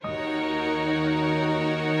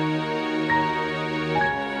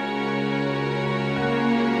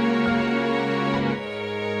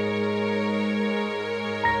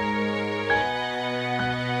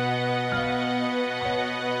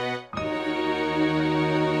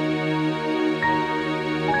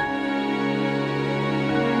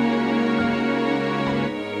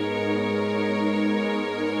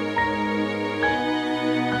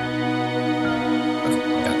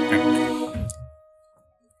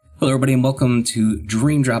Hello, everybody, and welcome to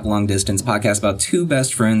Dream Drop Long Distance, podcast about two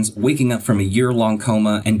best friends waking up from a year-long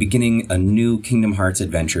coma and beginning a new Kingdom Hearts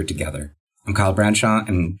adventure together. I'm Kyle Bradshaw,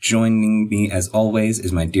 and joining me, as always,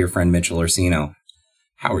 is my dear friend Mitchell Orsino.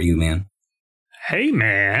 How are you, man? Hey,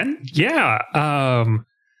 man. Yeah,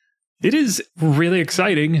 it is really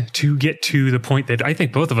exciting to get to the point that I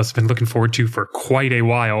think both of us have been looking forward to for quite a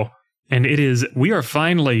while, and it is, we are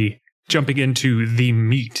finally jumping into the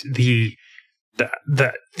meat, the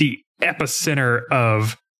epicenter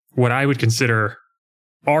of what I would consider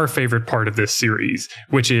our favorite part of this series,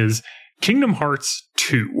 which is Kingdom Hearts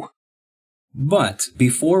 2. But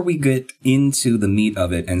before we get into the meat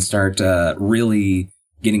of it and start really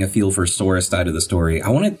getting a feel for Sora's side of the story, I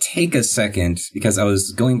want to take a second because I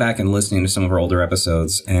was going back and listening to some of our older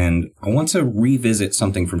episodes, and I want to revisit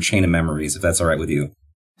something from Chain of Memories, if that's all right with you.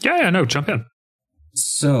 Yeah, no, jump in.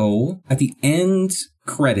 So, at the end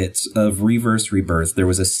credits of Reverse Rebirth, there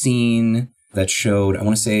was a scene that showed, I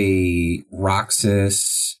want to say,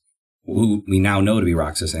 Roxas, who we now know to be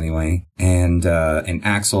Roxas anyway, and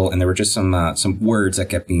Axel, and there were just some words that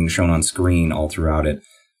kept being shown on screen all throughout it.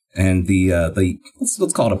 And the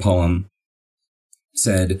let's call it a poem,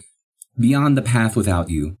 said, "Beyond the path without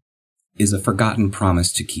you is a forgotten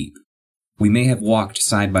promise to keep. We may have walked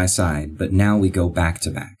side by side, but now we go back to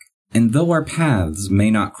back. And though our paths may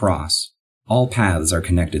not cross, all paths are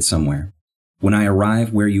connected somewhere. When I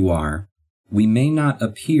arrive where you are, we may not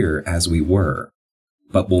appear as we were,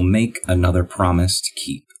 but we'll make another promise to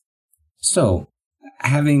keep." So,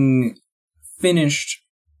 having finished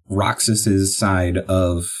Roxas's side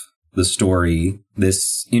of the story,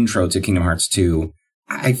 this intro to Kingdom Hearts 2,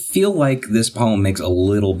 I feel like this poem makes a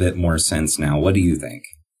little bit more sense now. What do you think?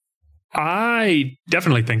 I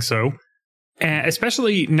definitely think so.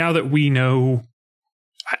 Especially now that we know,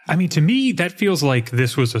 I mean, to me, that feels like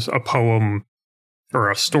this was a poem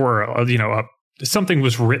or a story, something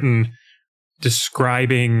was written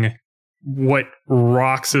describing what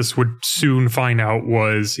Roxas would soon find out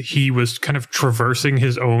was he was kind of traversing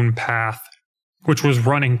his own path, which was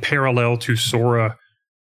running parallel to Sora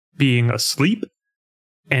being asleep.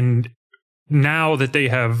 And now that they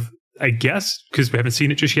have, I guess, because we haven't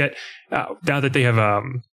seen it just yet, now that they have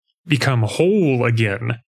become whole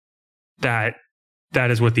again, that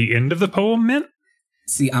is what the end of the poem meant.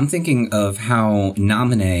 See, I'm thinking of how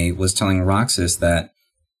Naminé was telling Roxas that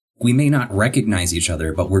we may not recognize each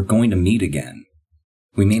other, but we're going to meet again.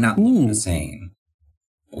 We may not look the same,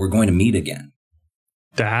 but we're going to meet again.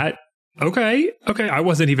 Okay. I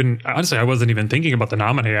wasn't even thinking about the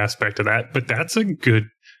Naminé aspect of that, but that's a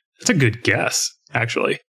good guess,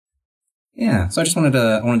 actually. Yeah, so I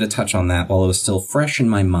wanted to touch on that while it was still fresh in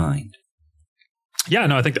my mind. Yeah,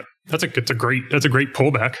 no, I think that's a great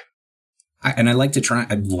pullback. I'd like to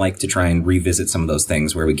try and revisit some of those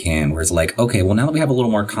things where we can, where it's like, okay, well, now that we have a little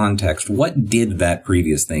more context, what did that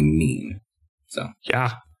previous thing mean? So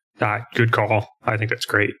yeah, good call. I think that's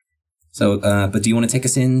great. So, but do you want to take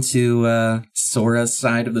us into Sora's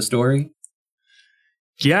side of the story?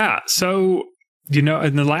 Yeah. So, in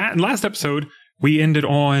the last episode, we ended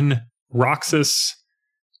on Roxas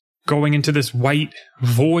going into this white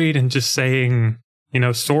void and just saying,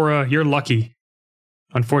 Sora, you're lucky.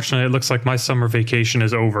 Unfortunately, it looks like my summer vacation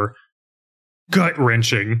is over.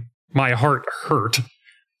 Gut-wrenching. My heart hurt.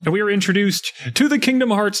 And we were introduced to the Kingdom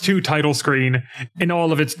Hearts 2 title screen in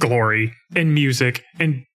all of its glory and music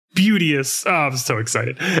and beauteous. Oh, I'm so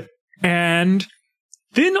excited. And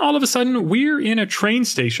then all of a sudden, we're in a train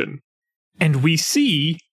station and we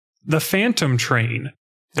see the Phantom train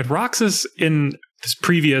that Roxas in this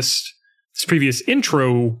previous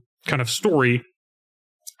intro kind of story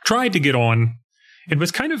tried to get on and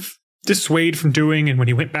was kind of dissuaded from doing, and when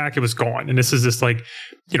he went back, it was gone. And this is this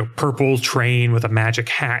purple train with a magic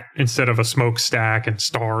hat instead of a smokestack and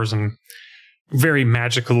stars and very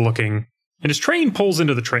magical looking. And his train pulls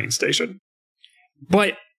into the train station.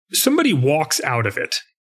 But somebody walks out of it,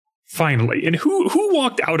 finally. And who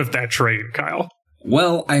walked out of that train, Kyle?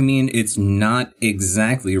 Well, I mean, it's not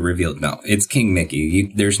exactly revealed. No, it's King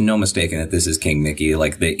Mickey. There's no mistaking that this is King Mickey.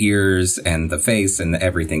 Like the ears and the face and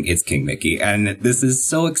everything, it's King Mickey. And this is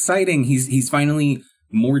so exciting. He's finally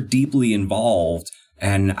more deeply involved.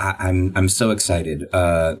 And I'm so excited,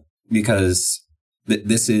 because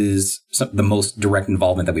this is the most direct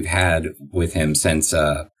involvement that we've had with him since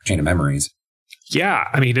Chain of Memories. Yeah,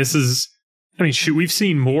 I mean, we've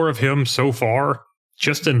seen more of him so far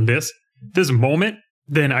just in this moment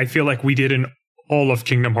than I feel like we did in all of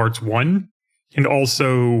Kingdom Hearts 1. And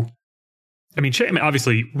also,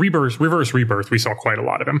 obviously, Reverse Rebirth, we saw quite a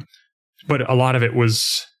lot of him. But a lot of it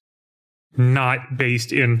was not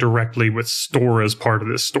based in directly with Sora's part of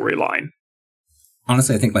this storyline.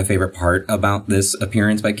 Honestly, I think my favorite part about this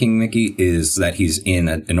appearance by King Mickey is that he's in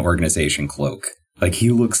an organization cloak. Like,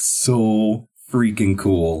 he looks so freaking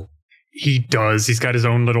cool. He does. He's got his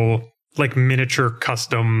own little, like, miniature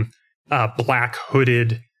custom black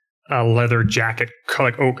hooded leather jacket,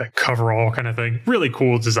 like coverall kind of thing. Really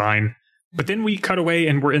cool design. But then we cut away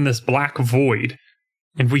and we're in this black void.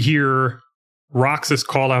 And we hear Roxas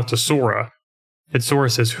call out to Sora. And Sora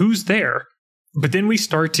says, "Who's there?" But then we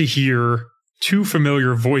start to hear two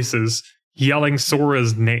familiar voices yelling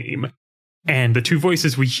Sora's name. And the two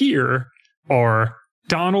voices we hear are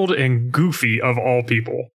Donald and Goofy, of all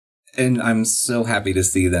people. And I'm so happy to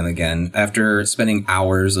see them again. After spending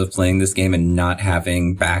hours of playing this game and not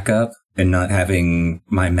having backup, and not having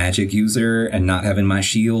my magic user, and not having my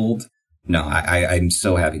shield. No, I'm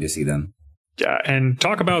so happy to see them. Yeah, and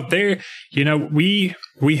talk about we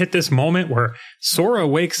hit this moment where Sora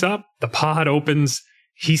wakes up, the pod opens,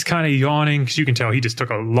 he's kind of yawning, because you can tell he just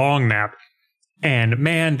took a long nap. And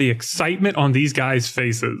man, the excitement on these guys'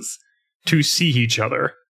 faces to see each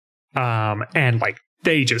other. And like,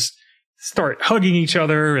 they just start hugging each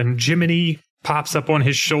other, and Jiminy pops up on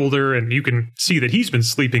his shoulder, and you can see that he's been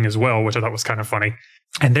sleeping as well, which I thought was kind of funny.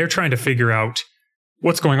 And they're trying to figure out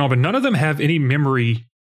what's going on, but none of them have any memory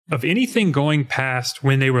of anything going past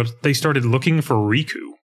when they started looking for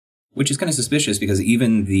Riku. Which is kind of suspicious, because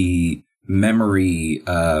even the memory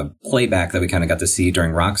playback that we kind of got to see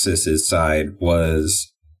during Roxas's side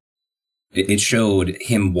it showed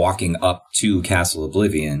him walking up to Castle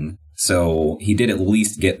Oblivion. So he did at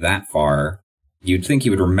least get that far. You'd think he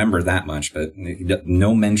would remember that much, but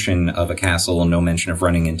no mention of a castle, no mention of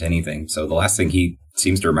running into anything. So the last thing he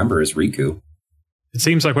seems to remember is Riku. It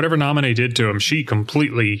seems like whatever Naminé did to him, she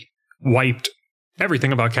completely wiped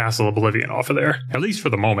everything about Castle Oblivion off of there, at least for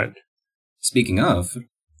the moment. Speaking of,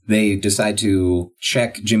 they decide to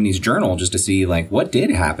check Jiminy's journal just to see, like, what did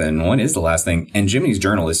happen? What is the last thing? And Jiminy's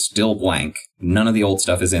journal is still blank. None of the old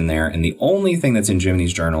stuff is in there. And the only thing that's in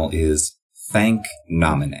Jiminy's journal is thank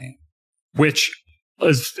Naminé. Which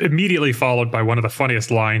is immediately followed by one of the funniest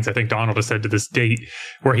lines I think Donald has said to this date,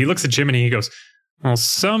 where he looks at Jiminy and he goes, "Well,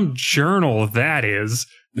 some journal that is."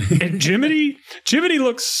 And Jiminy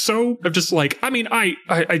looks so just like, I mean, I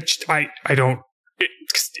don't.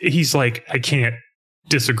 He's like, I can't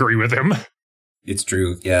disagree with him. It's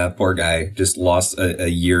true. Yeah, poor guy just lost a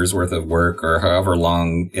year's worth of work, or however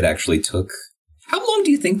long it actually took. How long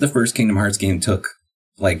do you think the first Kingdom Hearts game took?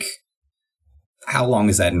 Like, how long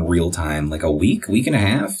is that in real time? Like a week and a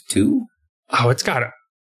half, 2? Oh, it's gotta.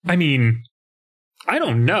 I mean, I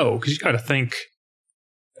don't know, because you gotta think.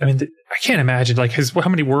 I mean, I can't imagine, like, how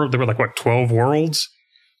many worlds? There were, like, 12 worlds?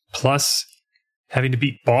 Plus having to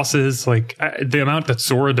beat bosses, like, the amount that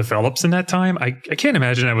Sora develops in that time, I can't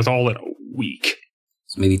imagine that was all in a week.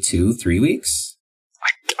 So maybe 2-3 weeks?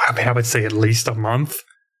 I mean, I would say at least a month.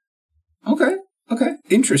 Okay.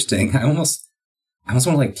 Interesting. I almost want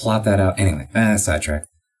to, like, plot that out. Anyway, sidetrack.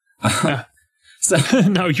 So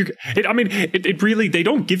no, it really, they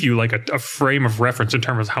don't give you like a frame of reference in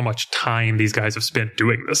terms of how much time these guys have spent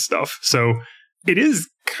doing this stuff. So it is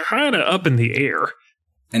kind of up in the air.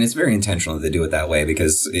 And it's very intentional that they do it that way,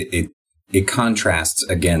 because it contrasts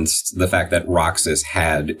against the fact that Roxas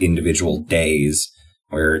had individual days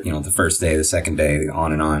where, the first day, the second day,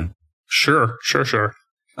 on and on. Sure.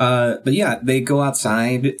 But yeah, they go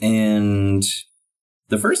outside, and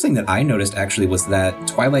the first thing that I noticed actually was that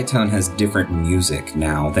Twilight Town has different music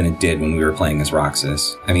now than it did when we were playing as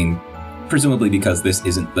Roxas. I mean, presumably because this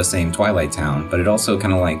isn't the same Twilight Town, but it also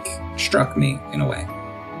kind of like struck me in a way.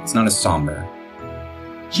 It's not as somber.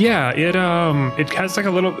 Yeah, it has like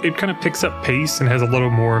a little, it kind of picks up pace and has a little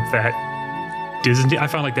more of that Disney. I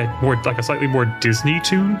found like that more, like a slightly more Disney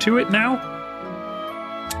tune to it now.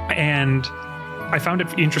 And I found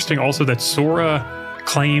it interesting also that Sora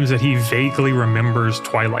claims that he vaguely remembers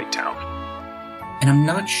Twilight Town. And I'm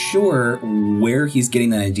not sure where he's getting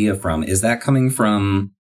that idea from. Is that coming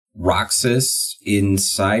from Roxas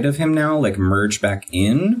inside of him now, like merged back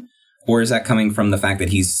in? Or is that coming from the fact that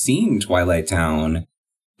he's seen Twilight Town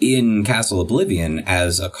in Castle Oblivion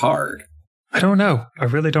as a card? I don't know. I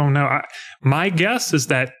really don't know. My guess is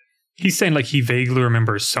that he's saying like he vaguely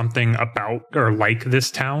remembers something about or like this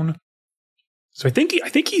town. So I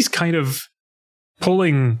think he's kind of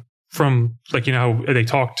pulling from, like, they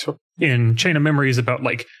talked in Chain of Memories about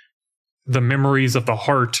like the memories of the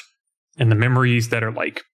heart and the memories that are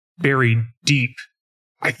like buried deep.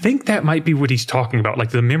 I think that might be what he's talking about.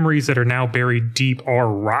 Like the memories that are now buried deep are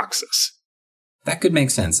Roxas. That could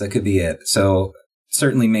make sense. That could be it. So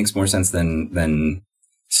certainly makes more sense than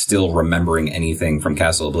still remembering anything from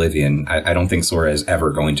Castle Oblivion. I don't think Sora is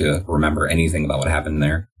ever going to remember anything about what happened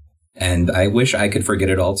there. And I wish I could forget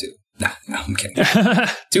it all too. No, I'm kidding.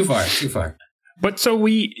 Too far. But so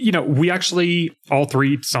we actually, all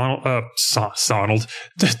three,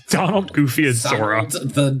 Donald, Goofy, and Sora.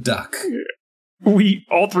 The duck.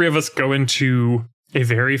 All three of us go into a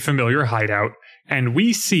very familiar hideout, and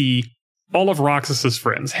we see all of Roxas's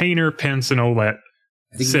friends, Hayner, Pence, and Olette,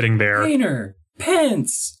 sitting there. Hayner,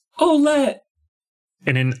 Pence, Olette.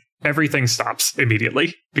 And then everything stops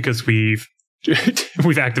immediately because we've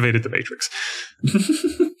activated the Matrix.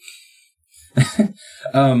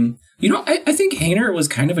 I think Hayner was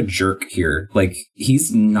kind of a jerk here. Like,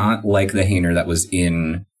 he's not like the Hayner that was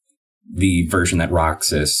in the version that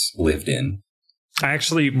Roxas lived in.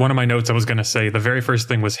 One of my notes I was going to say, the very first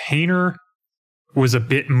thing was Hayner was a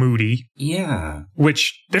bit moody. Yeah.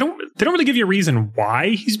 Which they don't really give you a reason why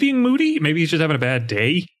he's being moody. Maybe he's just having a bad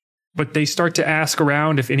day. But they start to ask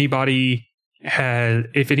around if anybody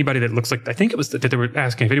that looks like, I think it was that they were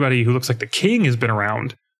asking if anybody who looks like the king has been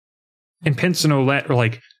around. And Pence and Olette were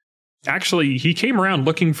like, actually, he came around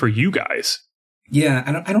looking for you guys. Yeah,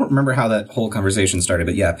 I don't remember how that whole conversation started,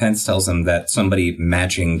 but yeah, Pence tells him that somebody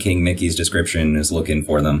matching King Mickey's description is looking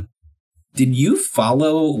for them. Did you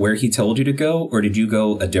follow where he told you to go, or did you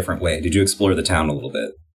go a different way? Did you explore the town a little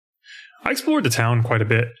bit? I explored the town quite a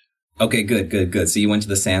bit. Okay, good. So you went to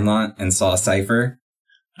the Sandlot and saw a Cypher?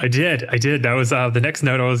 I did. That was the next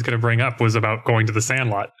note I was going to bring up was about going to the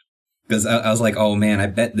Sandlot. Because I was like, oh man, I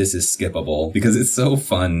bet this is skippable, because it's so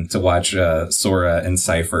fun to watch Sora and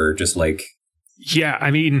Cypher just like... Yeah, I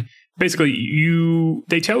mean, basically,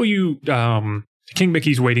 they tell you King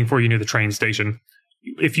Mickey's waiting for you near the train station.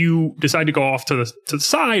 If you decide to go off to the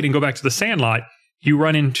side and go back to the Sandlot, you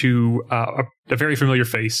run into a very familiar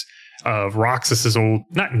face of Roxas's old,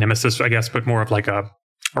 not nemesis, I guess, but more of like a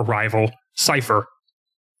rival, Cypher.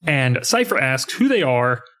 And Cypher asks who they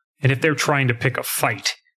are and if they're trying to pick a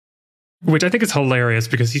fight. Which I think is hilarious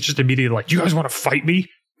because he's just immediately like, you guys want to fight me?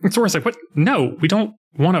 And Sora's like, what? No, we don't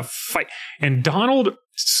want to fight. And Donald,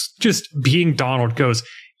 just being Donald, goes,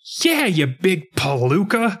 yeah, you big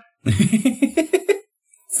palooka.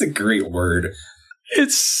 It's a great word.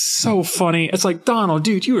 It's so funny. It's like, Donald,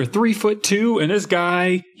 dude, you are 3'2", and this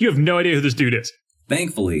guy, you have no idea who this dude is.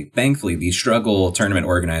 Thankfully, the struggle tournament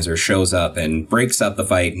organizer shows up and breaks up the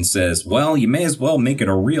fight and says, well, you may as well make it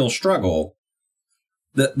a real struggle.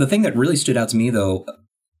 The thing that really stood out to me, though,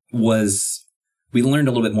 was we learned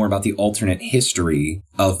a little bit more about the alternate history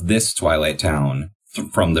of this Twilight Town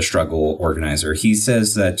from the struggle organizer. He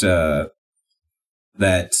says that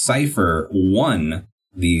that Cypher won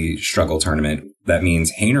the struggle tournament. That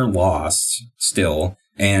means Hayner lost still,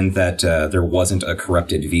 and that there wasn't a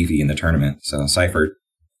corrupted Vivi in the tournament. So Cypher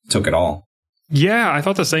took it all. Yeah, I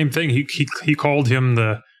thought the same thing. He called him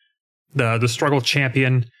the struggle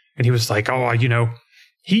champion, and he was like, oh,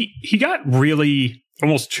 he got really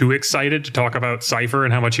almost too excited to talk about Cypher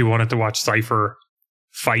and how much he wanted to watch Cypher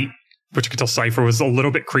fight, but you could tell Cypher was a little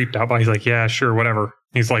bit creeped out by. He's like, yeah, sure, whatever.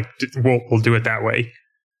 He's like, we'll do it that way.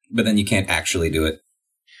 But then you can't actually do it.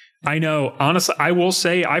 I know. Honestly, I will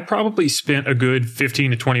say I probably spent a good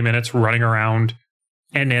 15 to 20 minutes running around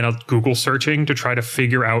and then Google searching to try to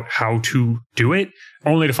figure out how to do it,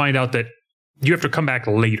 only to find out that you have to come back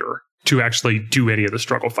later to actually do any of the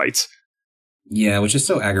struggle fights. Yeah, which is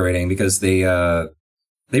so aggravating because they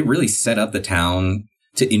really set up the town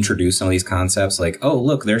to introduce some of these concepts like, oh,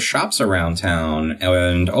 look, there's shops around town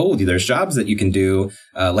and, oh, there's jobs that you can do.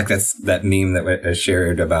 Like that's that meme that I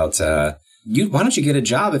shared about, why don't you get a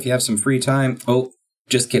job if you have some free time? Oh,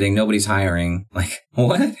 just kidding. Nobody's hiring. Like,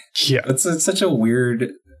 what? Yeah. It's such a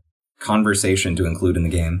weird conversation to include in the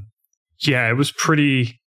game. Yeah, it was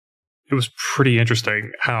pretty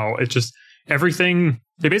interesting how it just everything,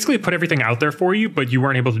 they basically put everything out there for you, but you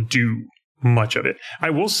weren't able to do much of it. I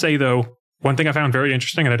will say, though, one thing I found very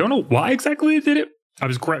interesting, and I don't know why exactly they did it. I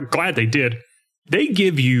was glad they did. They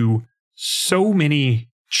give you so many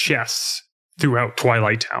chests throughout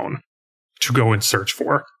Twilight Town to go and search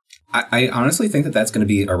for. I honestly think that that's going to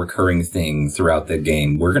be a recurring thing throughout the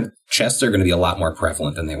game. Chests are going to be a lot more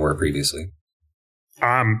prevalent than they were previously.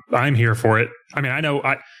 I'm here for it. I mean, I know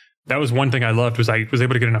that was one thing I loved was I was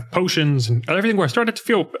able to get enough potions and everything where I started to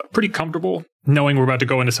feel pretty comfortable knowing we're about to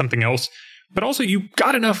go into something else. But also you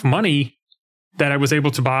got enough money that I was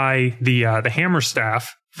able to buy the hammer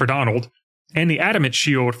staff for Donald and the adamant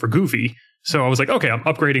shield for Goofy. So I was like, okay, I'm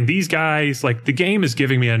upgrading these guys. Like the game is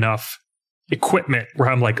giving me enough equipment where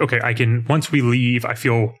I'm like, okay, I can, once we leave, I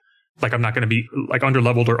feel like I'm not going to be like under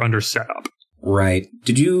leveled or under set up. Right.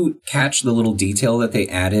 Did you catch the little detail that they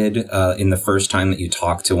added in the first time that you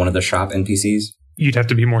talked to one of the shop NPCs? You'd have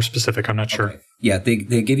to be more specific. I'm not sure. Yeah, they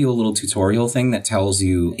give you a little tutorial thing that tells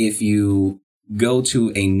you if you go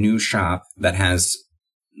to a new shop that has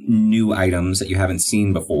new items that you haven't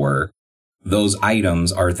seen before, those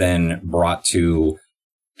items are then brought to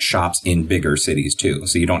shops in bigger cities too.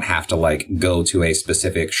 So you don't have to like go to a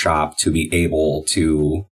specific shop to be able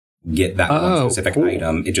to get that one specific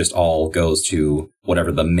item. It just all goes to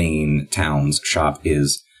whatever the main town's shop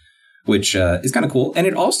is, which is kind of cool. And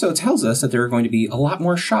it also tells us that there are going to be a lot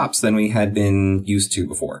more shops than we had been used to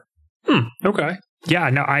before. Okay. Yeah,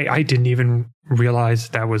 no, I didn't even realize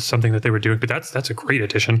that was something that they were doing, but that's a great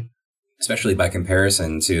addition. Especially by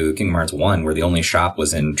comparison to Kingdom Hearts 1, where the only shop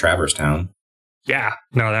was in Traverse Town. Yeah,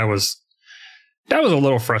 no, that was a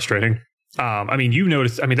little frustrating. I mean, you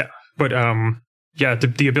noticed, yeah,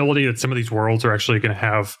 the ability that some of these worlds are actually going to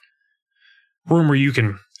have room where you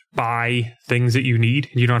can buy things that you need.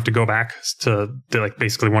 You don't have to go back to like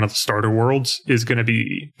basically one of the starter worlds is going to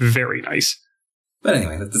be very nice. But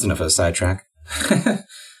anyway, that's enough of a sidetrack.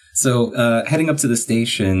 So heading up to the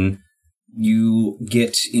station, you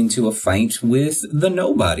get into a fight with the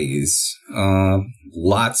nobodies.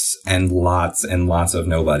 Lots and lots and lots of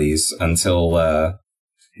nobodies until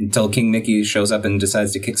King Mickey shows up and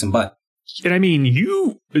decides to kick some butt. And I mean,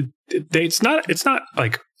 it's not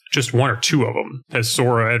like just one or two of them, as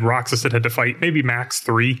Sora and Roxas had to fight, maybe max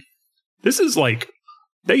 3. This is like,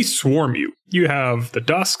 they swarm you. You have the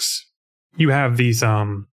Dusks, you have these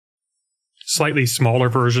slightly smaller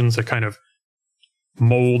versions that kind of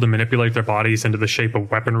mold and manipulate their bodies into the shape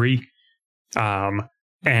of weaponry.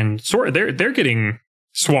 And Sora, they're getting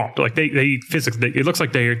swamped. Like they physically, it looks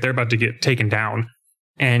like they're about to get taken down.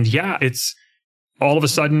 And yeah, it's all of a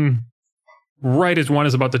sudden, right as one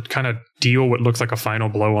is about to kind of deal what looks like a final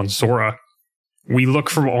blow on Sora, we look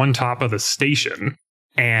from on top of the station,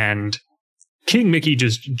 and King Mickey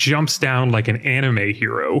just jumps down like an anime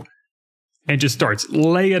hero and just starts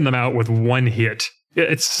laying them out with one hit.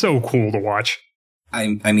 It's so cool to watch.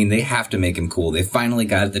 I mean, they have to make him cool. They finally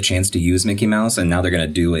got the chance to use Mickey Mouse, and now they're going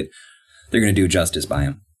to do it. They're going to do justice by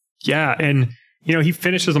him. Yeah, and, you know, he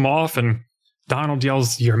finishes them off, and Donald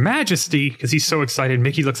yells, "Your Majesty," because he's so excited.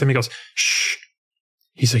 Mickey looks at him and goes, "Shh."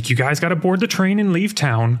 He's like, "You guys got to board the train and leave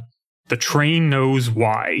town. The train knows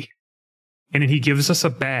why." And then he gives us a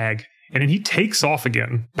bag, and then he takes off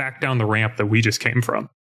again, back down the ramp that we just came from.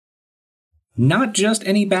 Not just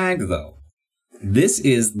any bag, though. This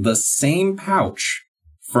is the same pouch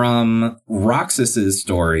from Roxas's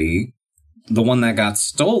story, the one that got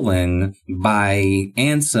stolen by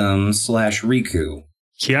Ansem/Riku.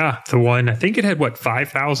 Yeah, the one, I think it had,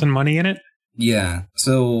 5,000 money in it? Yeah,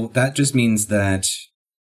 so that just means that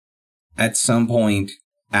at some point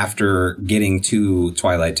after getting to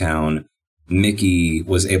Twilight Town, Mickey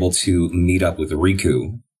was able to meet up with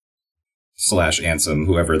Riku/Ansem,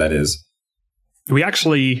 whoever that is. We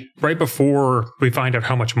actually, right before we find out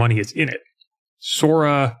how much money is in it,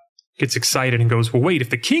 Sora gets excited and goes, "Well, wait, if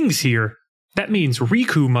the king's here, that means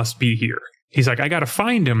Riku must be here." He's like, "I gotta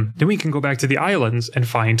find him, then we can go back to the islands and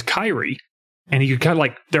find Kairi." And he kind of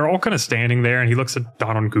like, they're all kind of standing there, and he looks at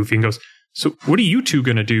Donald and Goofy and goes, "So what are you two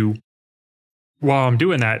gonna do while I'm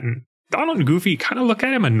doing that?" And Donald and Goofy kind of look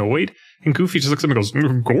at him annoyed, and Goofy just looks at him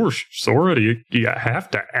and goes, "Gosh, Sora, do you have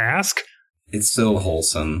to ask?" It's so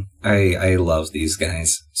wholesome. I love these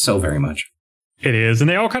guys so very much. It is. And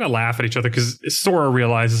they all kind of laugh at each other because Sora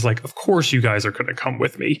realizes, like, of course you guys are going to come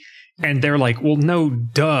with me. And they're like, "Well, no,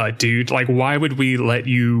 duh, dude. Like, why would we,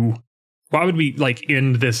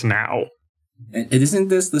 end this now?" And isn't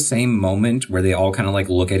this the same moment where they all kind of,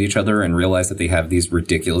 look at each other and realize that they have these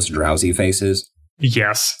ridiculous drowsy faces?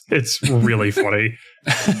 Yes. It's really funny.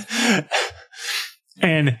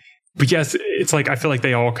 But yes, it's like, I feel like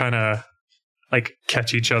they all kind of,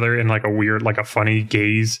 catch each other in, a weird, a funny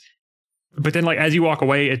gaze. But then, as you walk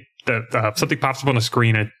away, something pops up on the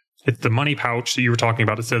screen. It's the money pouch that you were talking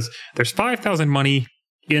about. It says, "There's 5,000 money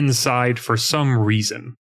inside for some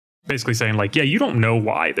reason." Basically saying, yeah, you don't know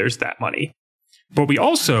why there's that money. But we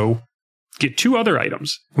also get 2 other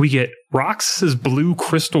items. We get Roxas's blue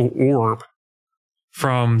crystal orb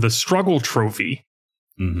from the Struggle Trophy.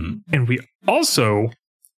 Mm-hmm. And we also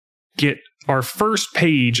get our first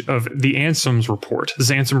page of the Ansem's report. This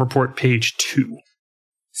is Ansem report page 2.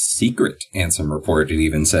 Secret Ansem report, it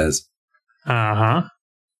even says. Uh-huh.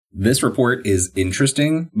 This report is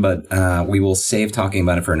interesting, but we will save talking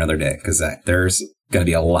about it for another day, because there's going to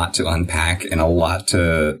be a lot to unpack and a lot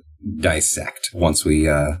to dissect once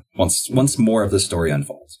once more of the story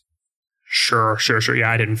unfolds. Sure.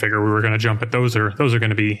 Yeah, I didn't figure we were going to jump, but those are going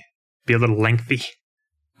to be be a little lengthy.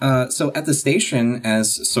 So at the station,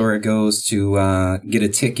 as Sora goes to get a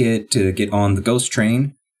ticket to get on the ghost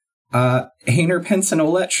train, Hayner, Pence, and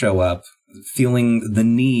Olette show up, feeling the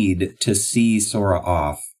need to see Sora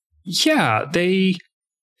off. Yeah, they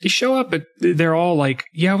show up, but they're all like,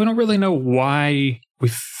 yeah, we don't really know why we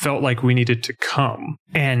felt like we needed to come.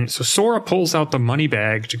 And so Sora pulls out the money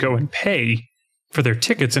bag to go and pay for their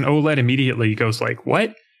tickets, and Olette immediately goes like,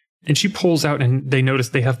 what? And she pulls out, and they notice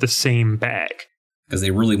they have the same bag. Because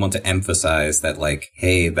they really want to emphasize that, like,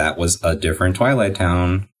 hey, that was a different Twilight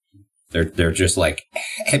Town. They're just, like,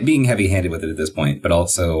 being heavy-handed with it at this point, but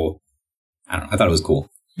also, I don't know, I thought it was cool.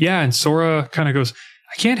 Yeah, and Sora kind of goes,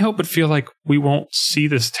 I can't help but feel like we won't see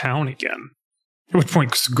this town again. At which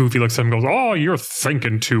point Goofy looks at him and goes, oh, you're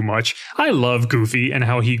thinking too much. I love Goofy and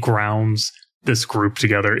how he grounds this group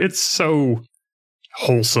together. It's so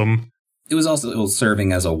wholesome. It was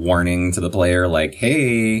serving as a warning to the player, like,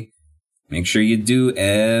 hey, make sure you do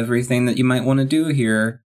everything that you might want to do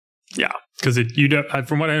here. Yeah, because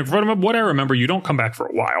from what I remember, you don't come back for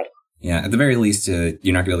a while. Yeah, at the very least, you're not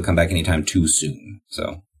going to be able to come back anytime too soon.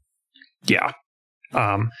 So, yeah.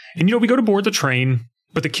 And, we go to board the train,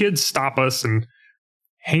 but the kids stop us, and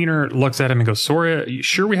Hayner looks at him and goes, Sora, you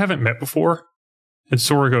sure we haven't met before? And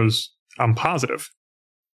Sora goes, I'm positive.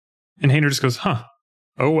 And Hayner just goes, huh,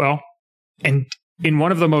 oh well. And in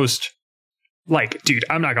one of the most, like, dude,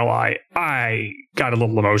 I'm not gonna lie, I got a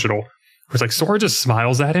little emotional. It's like Sora just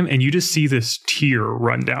smiles at him, and you just see this tear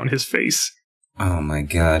run down his face. Oh my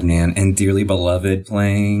god, man! And Dearly Beloved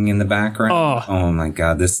playing in the background. Oh my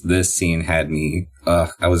god, this scene had me.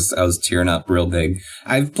 I was tearing up real big.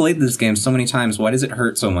 I've played this game so many times. Why does it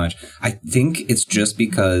hurt so much? I think it's just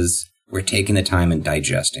because we're taking the time and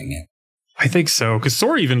digesting it. I think so, because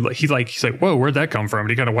Sora even he's like, whoa, where'd that come from? And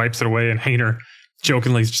he kind of wipes it away, and Hayner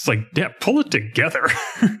jokingly is just like, yeah, pull it together.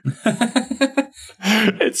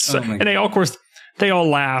 And they all, of course, they all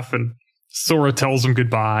laugh, and Sora tells them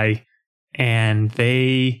goodbye, and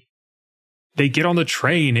they get on the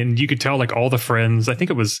train, and you could tell, like, all the friends, I think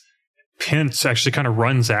it was Pence actually kind of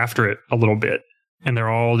runs after it a little bit, and they're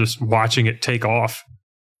all just watching it take off.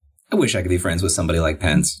 I wish I could be friends with somebody like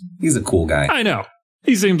Pence. He's a cool guy. I know.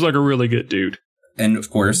 He seems like a really good dude. And of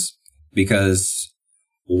course, because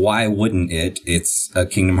why wouldn't it? It's a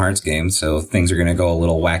Kingdom Hearts game, so things are going to go a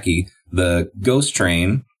little wacky. The ghost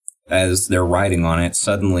train, as they're riding on it,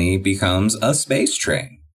 suddenly becomes a space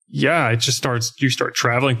train. Yeah, it just you start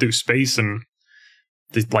traveling through space, and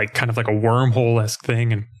it's like kind of like a wormhole-esque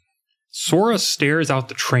thing. And Sora stares out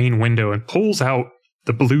the train window and pulls out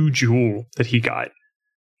the blue jewel that he got.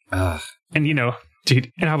 And,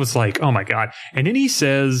 dude, and I was like, oh my god. And then he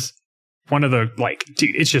says one of the, like,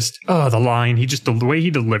 dude, it's just, the line, the way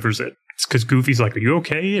he delivers it. It's because Goofy's like, are you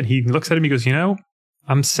okay? And he looks at him, he goes,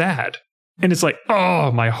 I'm sad. And it's like,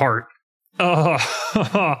 oh, my heart. Oh,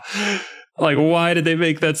 like, why did they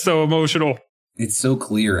make that so emotional? It's so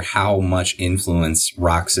clear how much influence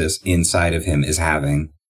Roxas inside of him is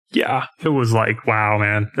having. Yeah, it was like, wow,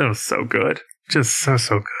 man, that was so good. Just so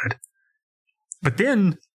good. But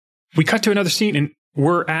then we cut to another scene, and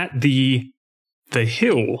we're at the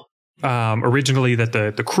hill originally that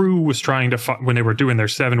the crew was trying to find when they were doing their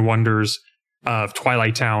 7 Wonders of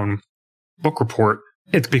Twilight Town book report.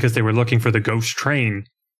 It's because they were looking for the ghost train.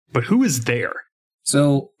 But who is there?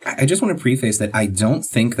 So I just want to preface that I don't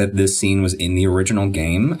think that this scene was in the original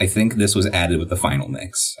game. I think this was added with the final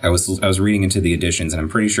mix. I was reading into the additions, and I'm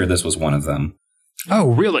pretty sure this was one of them.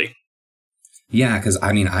 Oh, really? Yeah, because,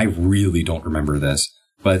 I really don't remember this.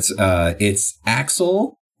 But it's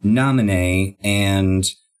Axel, Naminé, and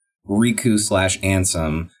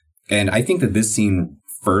Riku/Ansem. And I think that this scene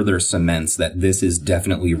further cements that this is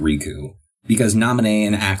definitely Riku. Because Naminé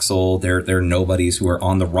and Axel, they're nobodies who are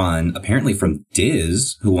on the run, apparently from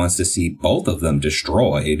Diz, who wants to see both of them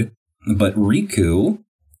destroyed. But Riku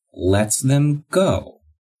lets them go.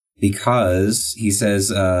 Because he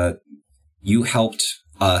says, you helped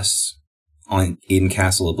us in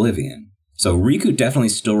Castle Oblivion. So Riku definitely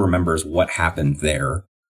still remembers what happened there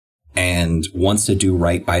and wants to do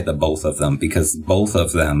right by the both of them, because both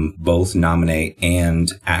of them, both Naminé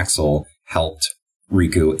and Axel, helped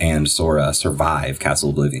Riku and Sora survive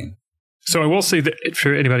Castle Oblivion. So I will say that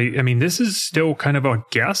for anybody, this is still kind of a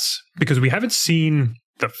guess because we haven't seen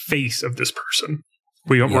the face of this person.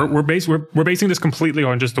 We're basing this completely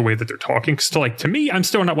on just the way that they're talking. Still, like, to me, I'm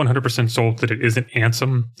still not 100% sold that it isn't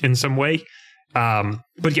Ansem in some way.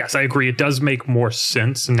 But yes, I agree. It does make more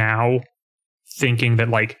sense now, thinking that,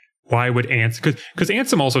 like, why would Ansem? Because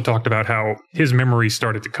Ansem also talked about how his memories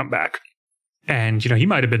started to come back, and he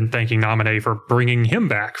might have been thanking Naminé for bringing him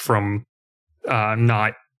back from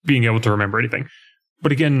not being able to remember anything.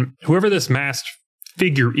 But again, whoever this masked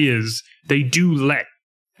figure is, they do let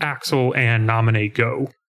Axel and Nominate go.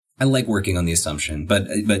 I like working on the assumption, but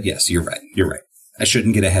yes, you're right. You're right. I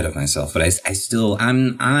shouldn't get ahead of myself, but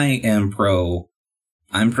I'm pro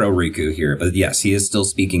Riku here. But yes, he is still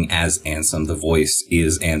speaking as Ansem. The voice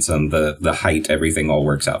is Ansem. The height, everything all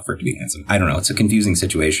works out for it to be Ansem. I don't know. It's a confusing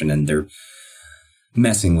situation, and they're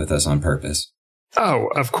messing with us on purpose. Oh,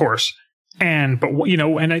 of course. And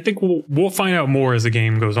I think we'll find out more as the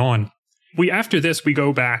game goes on. After this, we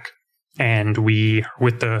go back and we,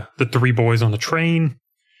 with the three boys on the train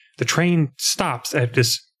stops at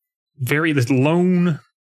this lone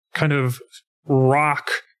kind of rock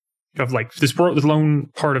of like this lone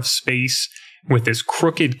part of space with this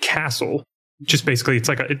crooked castle. Just basically,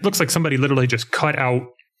 it looks like somebody literally just cut out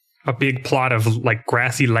a big plot of like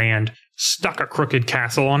grassy land, stuck a crooked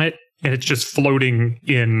castle on it, and it's just floating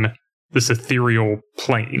in this ethereal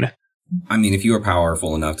plane. I mean, if you were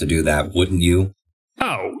powerful enough to do that, wouldn't you?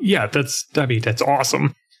 Oh, yeah, that's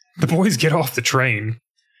awesome. The boys get off the train,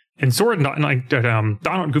 and Sora and Donald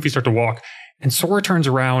and Goofy start to walk, and Sora turns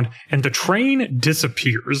around, and the train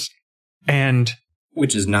disappears, and...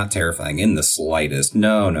 Which is not terrifying in the slightest.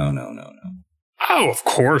 No. Oh, of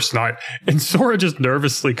course not. And Sora just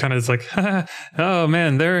nervously kind of is like, oh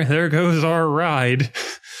man, there goes our ride.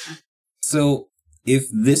 So, if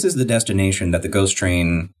this is the destination that the ghost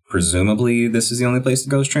train, presumably this is the only place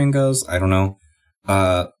the ghost train goes, I don't know.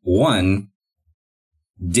 One,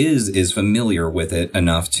 Diz is familiar with it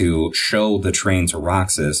enough to show the train to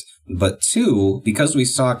Roxas. But two, because we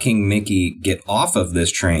saw King Mickey get off of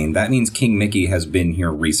this train, that means King Mickey has been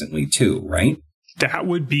here recently too, right? That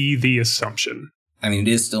would be the assumption. I mean,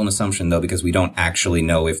 it is still an assumption, though, because we don't actually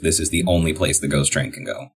know if this is the only place the ghost train can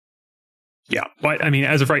go. Yeah, but I mean,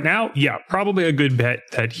 as of right now, yeah, probably a good bet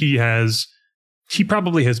that he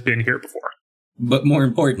probably has been here before. But more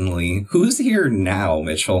importantly, who's here now,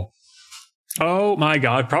 Mitchell? Oh my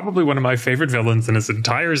god, probably one of my favorite villains in this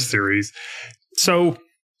entire series. So,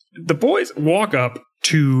 the boys walk up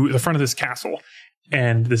to the front of this castle,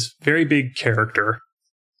 and this very big character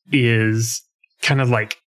is kind of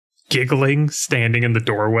like giggling, standing in the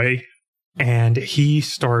doorway, and he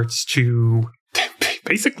starts to...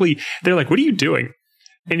 Basically, they're like, what are you doing?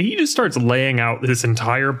 And he just starts laying out this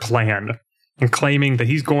entire plan and claiming that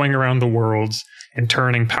he's going around the worlds and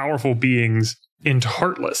turning powerful beings into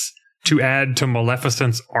Heartless to add to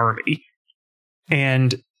Maleficent's army.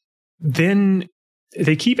 And then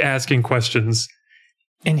they keep asking questions,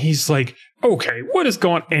 and he's like, okay, what is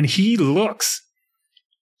going on? And he looks,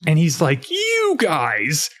 and he's like, you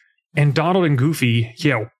guys! And Donald and Goofy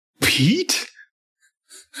yell, Pete?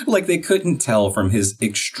 Like they couldn't tell from his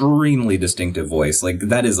extremely distinctive voice. Like,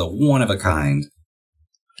 that is a one of a kind.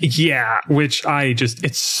 Yeah, which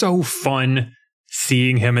it's so fun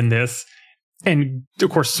seeing him in this. And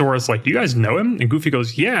of course, Sora's like, do you guys know him? And Goofy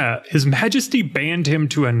goes, yeah, His Majesty banned him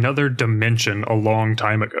to another dimension a long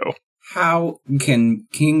time ago. How can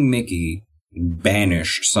King Mickey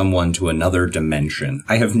banish someone to another dimension?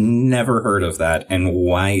 I have never heard of that. And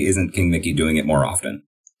why isn't King Mickey doing it more often?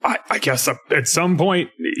 I guess at some point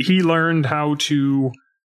he learned how to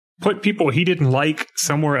put people he didn't like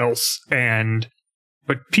somewhere else.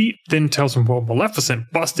 But Pete then tells him, well, Maleficent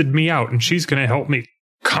busted me out and she's going to help me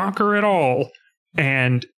conquer it all.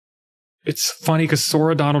 And it's funny because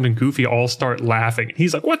Sora, Donald, and Goofy all start laughing.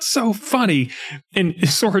 He's like, what's so funny? And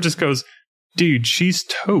Sora just goes, dude, she's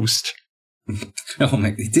toast. Oh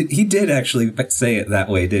my, he did actually say it that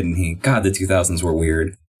way, didn't he? God, the 2000s were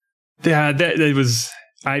weird. Yeah, it was...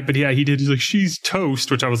 But yeah, he did. He's like, she's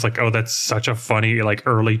toast, which I was like, oh, that's such a funny, like,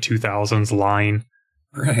 early 2000s line.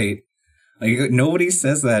 Right. Like, nobody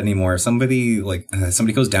says that anymore. Somebody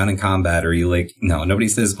goes down in combat, or nobody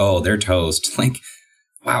says, oh, they're toast. Like,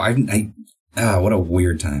 wow, what a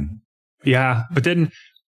weird time. Yeah, but then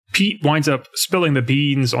Pete winds up spilling the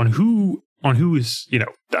beans on who is,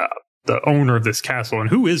 the owner of this castle.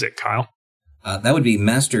 And who is it, Kyle? That would be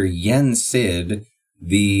Master Yen Sid.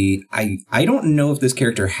 I don't know if this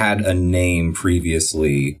character had a name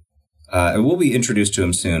previously. We'll be introduced to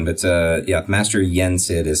him soon, but Master Yen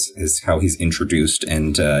Sid is how he's introduced.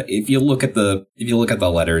 And if you look at the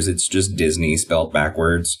letters, it's just Disney spelled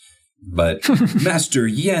backwards. But Master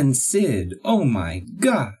Yen Sid, oh my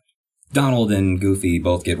god! Donald and Goofy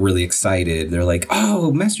both get really excited. They're like,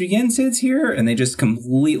 "Oh, Master Yen Sid's here!" And they just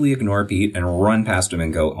completely ignore Pete and run past him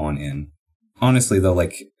and go on in. Honestly, though,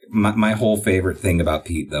 like. My whole favorite thing about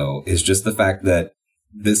Pete, though, is just the fact that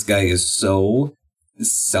this guy is so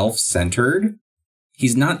self-centered.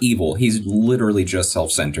 He's not evil. He's literally just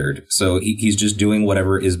self-centered. So he's just doing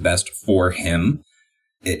whatever is best for him.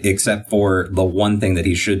 Except for the one thing that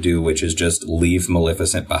he should do, which is just leave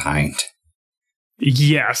Maleficent behind.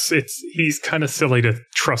 Yes, he's kind of silly to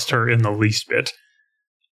trust her in the least bit.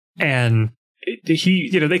 And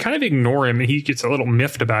they kind of ignore him, and he gets a little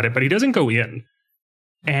miffed about it, but he doesn't go in.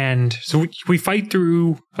 And so we fight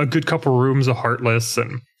through a good couple rooms of Heartless,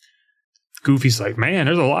 and Goofy's like, man,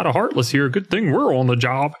 there's a lot of Heartless here. Good thing we're on the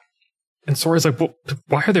job. And Sora's like, well,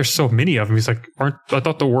 why are there so many of them? He's like, I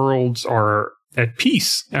thought the worlds are at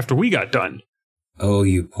peace after we got done. Oh,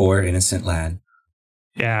 you poor innocent lad.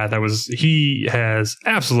 Yeah, he has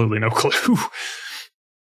absolutely no clue.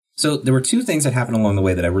 So there were two things that happened along the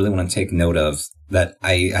way that I really want to take note of that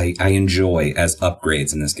I enjoy as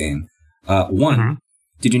upgrades in this game. One,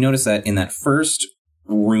 did you notice that in that first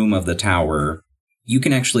room of the tower, you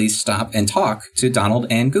can actually stop and talk to Donald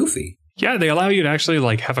and Goofy? Yeah, they allow you to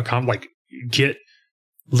actually have a get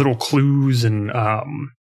little clues and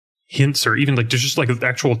hints, or even there's just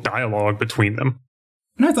actual dialogue between them.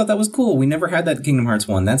 And I thought that was cool. We never had that in Kingdom Hearts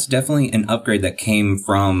 1. That's definitely an upgrade that came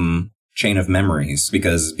from Chain of Memories,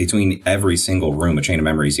 because between every single room of Chain of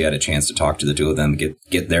Memories, you had a chance to talk to the two of them,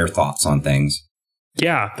 get their thoughts on things.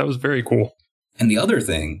 Yeah, that was very cool. And the other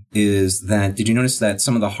thing is that, did you notice that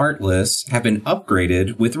some of the Heartless have been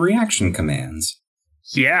upgraded with reaction commands?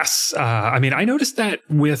 Yes. I noticed that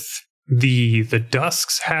with the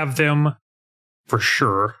Dusks have them for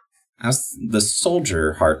sure. The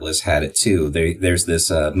Soldier Heartless had it too. There's this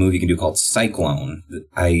move you can do called Cyclone.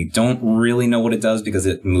 I don't really know what it does because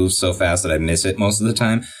it moves so fast that I miss it most of the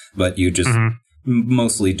time. But you just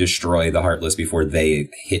mostly destroy the Heartless before they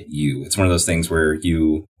hit you. It's one of those things where if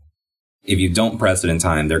you don't press it in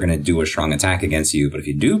time, they're going to do a strong attack against you. But if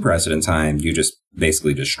you do press it in time, you just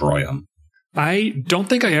basically destroy them. I don't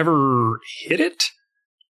think I ever hit it.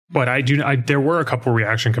 But there were a couple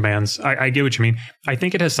reaction commands. I get what you mean. I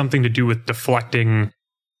think it has something to do with deflecting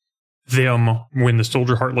them when the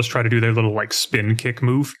Soldier Heartless try to do their little spin kick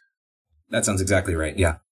move. That sounds exactly right,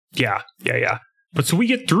 yeah. Yeah. But so we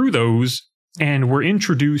get through those, and we're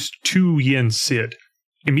introduced to Yen Sid.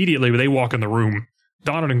 Immediately when they walk in the room,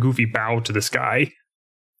 Donald and Goofy bow to this guy,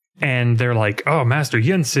 and they're like, oh, Master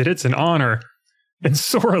Yen Sid, it's an honor. And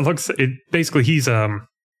Sora looks, basically he's a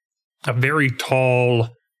very tall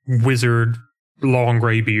wizard, long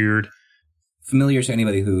gray beard. Familiar to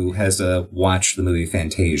anybody who has watched the movie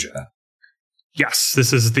Fantasia. Yes,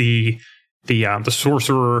 this is the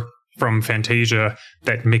sorcerer from Fantasia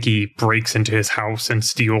that Mickey breaks into his house and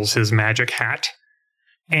steals his magic hat.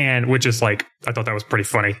 And which is I thought that was pretty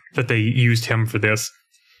funny that they used him for this.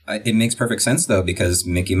 It makes perfect sense, though, because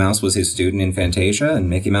Mickey Mouse was his student in Fantasia, and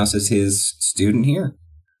Mickey Mouse is his student here.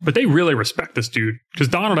 But they really respect this dude, because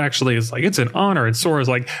Donald actually is it's an honor, and Sora's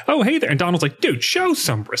like, oh, hey there. And Donald's like, dude, show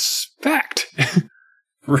some respect.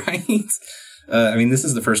 Right? This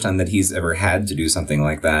is the first time that he's ever had to do something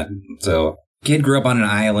like that. So, kid grew up on an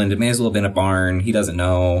island. It may as well have been a barn. He doesn't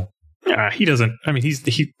know. He doesn't.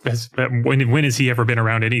 When has he ever been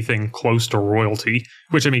around anything close to royalty?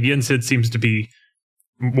 Which, Yen Sid seems to be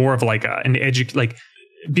more of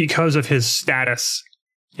because of his status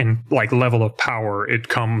and level of power, it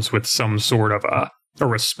comes with some sort of a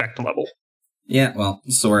respect level. Yeah, well,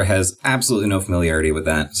 Sora has absolutely no familiarity with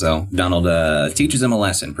that, so Donald teaches him a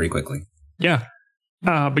lesson pretty quickly. Yeah.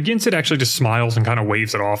 But Yen Sid actually just smiles and kind of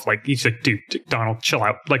waves it off. He's like, dude, Donald, chill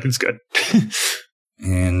out. It's good.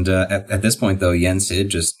 And at this point, though, Yen Sid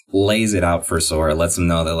just lays it out for Sora, lets him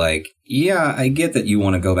know that, yeah, I get that you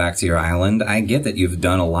want to go back to your island. I get that you've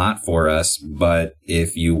done a lot for us. But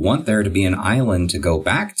if you want there to be an island to go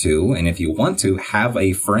back to, and if you want to have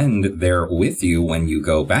a friend there with you when you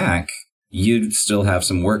go back, you'd still have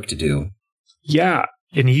some work to do. Yeah.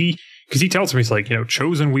 And because he tells him, he's like,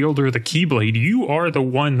 chosen wielder, the Keyblade, you are the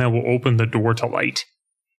one that will open the door to light.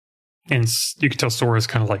 And you can tell Sora's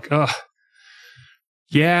kind of ugh.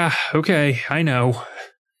 Yeah, okay, I know.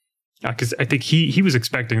 Because I think he was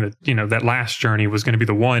expecting that, that last journey was going to be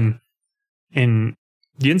the one. And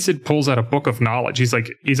Yen Sid pulls out a book of knowledge. He's like,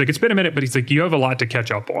 it's been a minute, but he's like, you have a lot to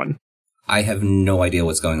catch up on. I have no idea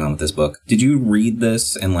what's going on with this book. Did you read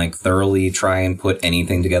this and thoroughly try and put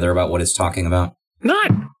anything together about what it's talking about?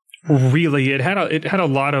 Not really. It had a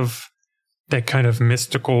lot of that kind of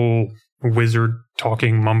mystical wizard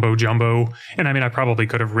talking mumbo jumbo. And I probably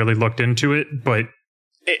could have really looked into it, but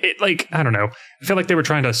it I don't know. I feel like they were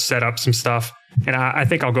trying to set up some stuff, and I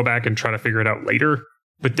think I'll go back and try to figure it out later.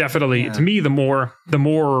 But definitely, to me, the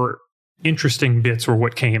more interesting bits were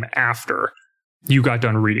what came after you got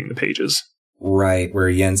done reading the pages. Right, where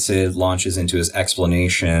Yen Sid launches into his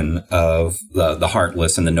explanation of the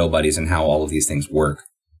Heartless and the Nobodies and how all of these things work.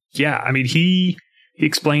 Yeah, He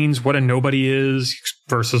explains what a nobody is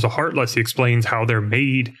versus a heartless. He explains how they're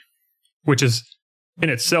made, which is in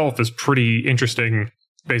itself is pretty interesting.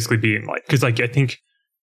 Basically being like, because like I think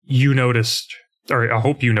you noticed, or I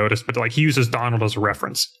hope you noticed, but like he uses Donald as a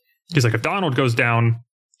reference. He's like, if Donald goes down,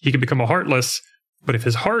 he can become a heartless, but if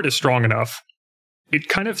his heart is strong enough, it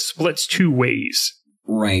kind of splits two ways.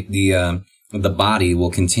 Right. The body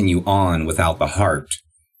will continue on without the heart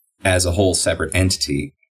as a whole separate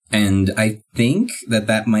entity. And I think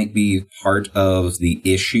that might be part of the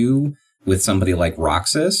issue with somebody like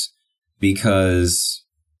Roxas, because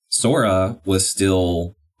Sora was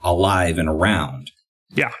still alive and around.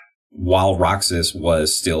 Yeah. While Roxas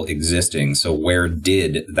was still existing. So where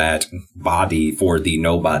did that body for the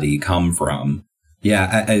nobody come from?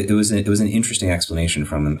 Yeah, it was an interesting explanation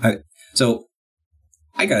from him. So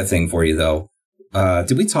I got a thing for you, though.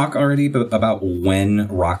 Did we talk already about when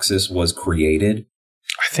Roxas was created?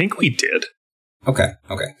 I think we did. Okay.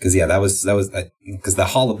 Because yeah, that was because that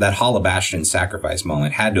Hall of Bastion sacrifice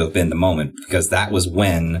moment had to have been the moment, because that was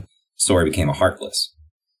when Sora became a Heartless.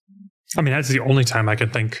 I mean, that's the only time I can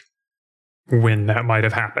think when that might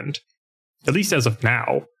have happened, at least as of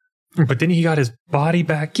now. But then he got his body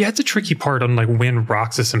back. Yeah, it's a tricky part on like when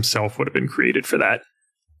Roxas himself would have been created for that.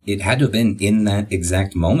 It had to have been in that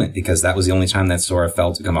exact moment, because that was the only time that Sora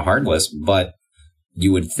fell to become a Heartless. But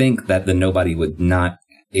you would think that the nobody would not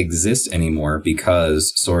exist anymore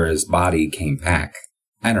because Sora's body came back.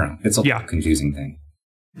 I don't know. It's a confusing thing.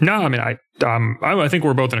 No, I mean, I think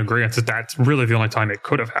we're both in agreement that that's really the only time it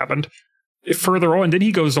could have happened. Further on, then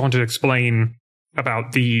he goes on to explain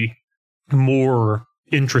about the more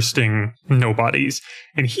interesting nobodies,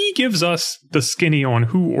 and he gives us the skinny on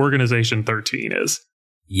who Organization 13 is.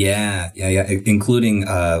 Yeah. Including,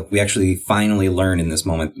 we actually finally learn in this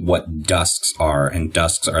moment what dusks are, and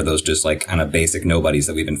dusks are those just like kind of basic nobodies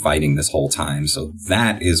that we've been fighting this whole time. So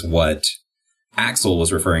that is what Axel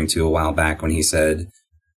was referring to a while back when he said,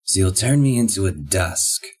 "So you'll turn me into a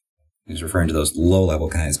dusk." He was referring to those low-level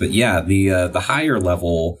guys. But yeah, the higher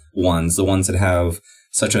level ones, the ones that have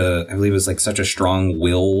such a, I believe it's like such a strong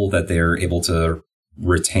will that they're able to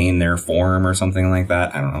retain their form or something like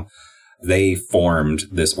that. I don't know. They formed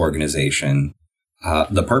this organization,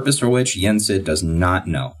 the purpose for which Yensid does not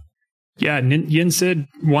know. Yeah, Yensid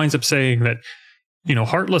winds up saying that,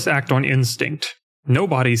 Heartless act on instinct.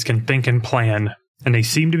 Nobodies can think and plan, and they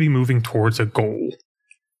seem to be moving towards a goal.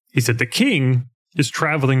 He said the king is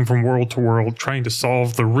traveling from world to world trying to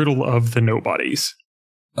solve the riddle of the nobodies.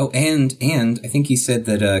 Oh, and I think he said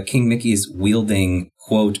that King Mickey is wielding,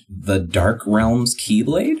 quote, the Dark Realm's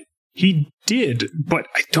Keyblade? He did, but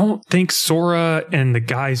I don't think Sora and the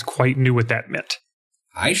guys quite knew what that meant.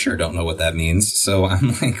 I sure don't know what that means, so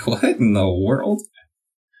I'm like, what in the world?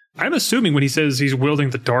 I'm assuming when he says he's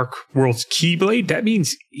wielding the Dark World's Keyblade, that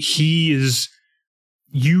means he's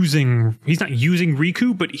not using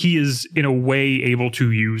Riku, but he is in a way able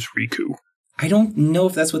to use Riku. I don't know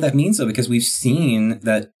if that's what that means, though, because we've seen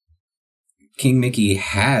that King Mickey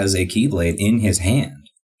has a Keyblade in his hand.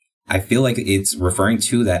 I feel like it's referring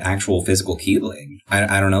to that actual physical Keyblade.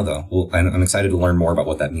 I don't know, though. Well, I'm excited to learn more about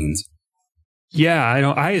what that means. Yeah,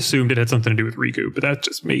 I assumed it had something to do with Riku, but that's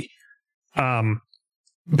just me.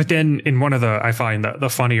 But then in one of I find the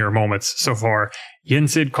funnier moments so far,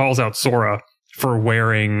 Yensid calls out Sora for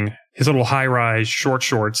wearing his little high-rise short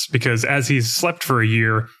shorts, because as he's slept for a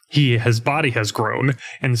year, his body has grown,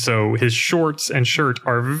 and so his shorts and shirt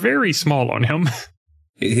are very small on him.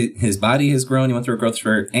 His body has grown, he went through a growth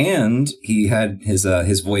spurt, and he had his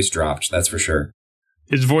voice dropped, that's for sure.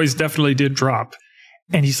 His voice definitely did drop.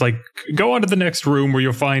 And he's like, go on to the next room where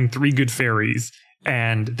you'll find 3 good fairies,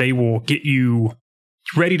 and they will get you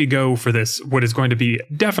ready to go for this, what is going to be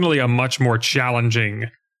definitely a much more challenging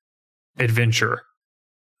adventure.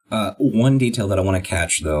 One detail that I want to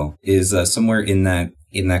catch, though, is somewhere in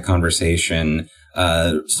that conversation,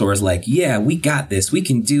 Sora's like, yeah, we got this. We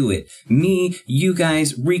can do it. Me, you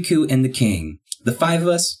guys, Riku, and the king. The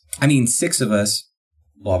 6 of us,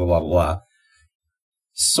 blah, blah, blah, blah.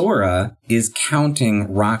 Sora is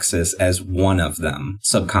counting Roxas as one of them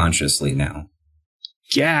subconsciously now.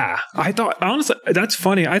 Yeah, I thought, honestly, that's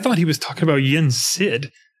funny. I thought he was talking about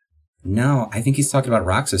Yensid. No, I think he's talking about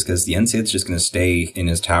Roxas, because Yensid's just going to stay in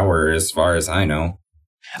his tower as far as I know.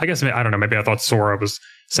 I guess, I don't know, maybe I thought Sora was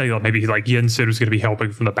saying that maybe like Yensid was going to be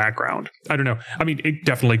helping from the background. I don't know. I mean, it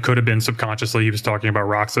definitely could have been subconsciously he was talking about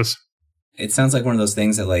Roxas. It sounds like one of those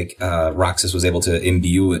things that like Roxas was able to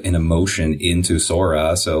imbue an emotion into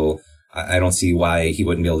Sora, so I don't see why he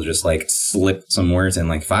wouldn't be able to just like slip some words in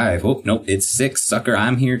like 5. Oh, nope, it's 6, sucker,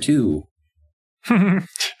 I'm here too.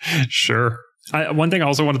 Sure. One thing I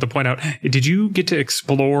also wanted to point out, did you get to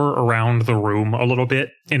explore around the room a little bit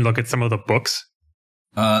and look at some of the books?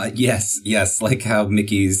 Yes. Like how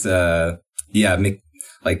Mickey's,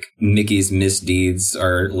 Mickey's misdeeds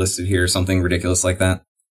are listed here, something ridiculous like that.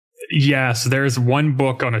 Yes, there's one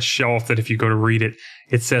book on a shelf that if you go to read it,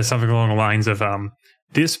 it says something along the lines of,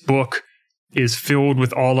 this book is filled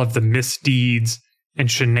with all of the misdeeds and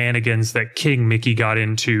shenanigans that King Mickey got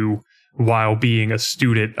into while being a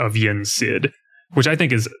student of Yen Sid, which I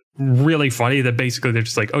think is really funny that basically they're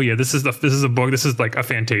just like, oh yeah, this is a book. This is like a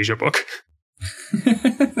Fantasia book.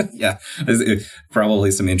 Yeah, there's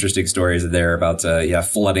probably some interesting stories there about,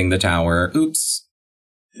 flooding the tower. Oops.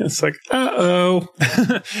 It's like, uh-oh.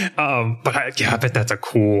 But I bet that's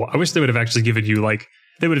I wish they would have actually given you, like,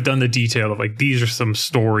 they would have done the detail of, like, these are some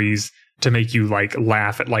stories to make you, like,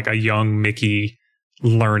 laugh at, like, a young Mickey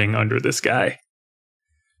learning under this guy.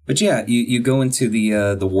 But yeah, you go into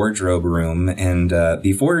the wardrobe room, and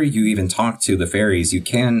before you even talk to the fairies, you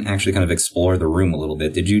can actually kind of explore the room a little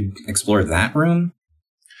bit. Did you explore that room?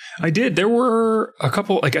 I did. There were a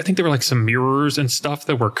couple, like, I think there were, like, some mirrors and stuff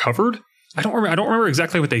that were covered. I don't remember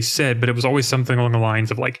exactly what they said, but it was always something along the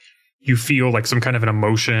lines of, like, you feel like some kind of an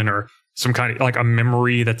emotion or some kind of like a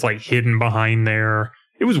memory that's like hidden behind there.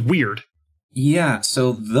 It was weird. Yeah,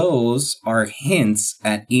 so those are hints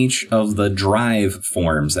at each of the drive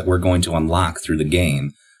forms that we're going to unlock through the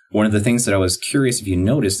game. One of the things that I was curious if you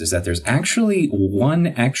noticed is that there's actually one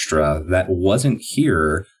extra that wasn't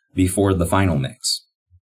here before the final mix.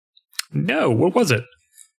 No, what was it?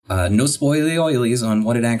 No spoily-oilies on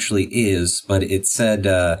what it actually is, but it said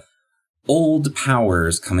old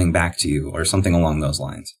powers coming back to you, or something along those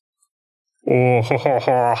lines.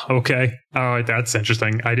 Oh, okay. Oh, that's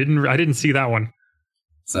interesting. I didn't see that one.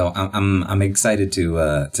 So I'm excited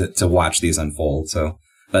to watch these unfold. So,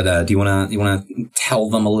 but do you wanna tell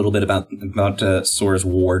them a little bit about Sora's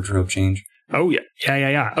wardrobe change? Oh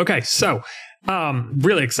yeah. Okay, so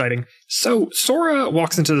really exciting. So Sora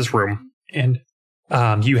walks into this room and.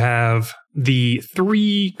 You have the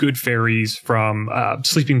three good fairies from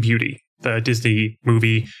Sleeping Beauty, the Disney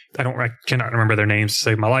movie. I cannot remember their names to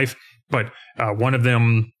save my life, but one of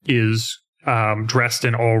them is dressed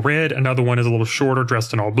in all red. Another one is a little shorter,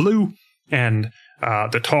 dressed in all blue, and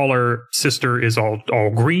the taller sister is all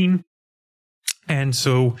green. And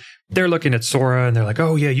so they're looking at Sora and they're like,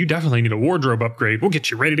 "Oh yeah, you definitely need a wardrobe upgrade. We'll get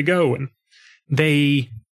you ready to go." And they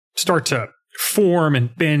start to form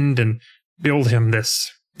and bend and build him this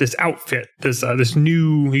outfit, these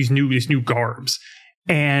new garbs,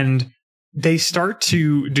 and they start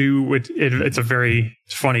to do it. It's a very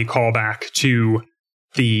funny callback to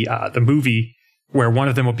the movie where one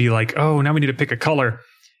of them will be like, "Oh, now we need to pick a color,"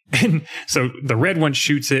 and so the red one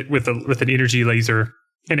shoots it with an energy laser,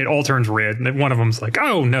 and it all turns red. And then one of them's like,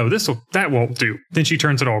 "Oh no, that won't do." Then she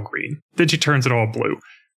turns it all green. Then she turns it all blue,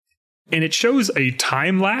 and it shows a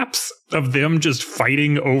time lapse of them just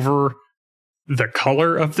fighting over the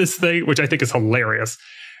color of this thing, which I think is hilarious.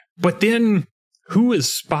 But then who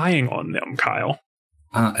is spying on them, Kyle?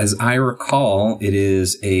 As I recall, it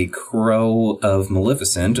is a crow of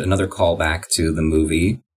Maleficent, another callback to the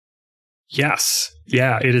movie. Yes.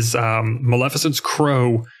 Yeah, it is Maleficent's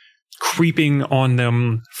crow creeping on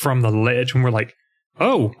them from the ledge. And we're like,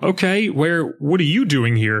 oh, okay, what are you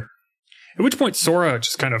doing here? At which point Sora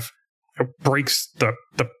just kind of breaks the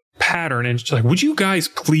pattern and she's like, would you guys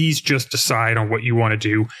please just decide on what you want to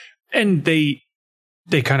do? And they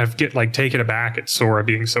kind of get like taken aback at Sora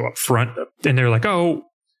being so upfront, and they're like, oh,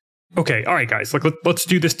 okay, all right guys, like let's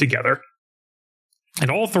do this together.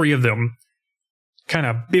 And all three of them kind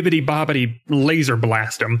of bibbity bobbity laser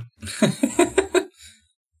blast him.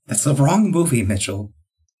 That's the wrong movie, Mitchell.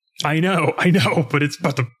 I know, but it's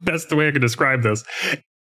about the best way I can describe this.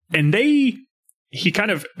 And he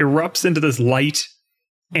kind of erupts into this light,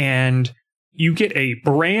 and you get a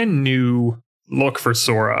brand new look for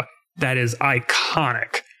Sora that is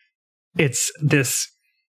iconic. It's this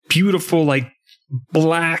beautiful, like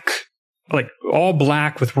black, like all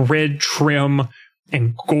black with red trim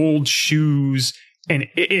and gold shoes. And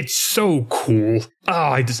it's so cool. Oh,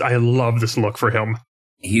 I love this look for him.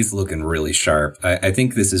 He's looking really sharp. I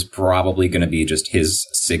think this is probably going to be just his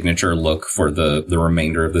signature look for the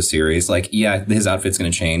remainder of the series. Like, yeah, his outfit's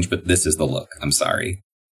going to change, but this is the look. I'm sorry.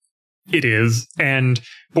 It is.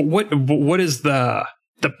 But what is the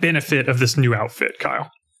benefit of this new outfit,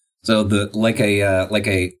 Kyle? So like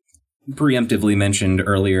I preemptively mentioned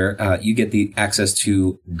earlier, you get the access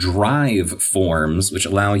to drive forms, which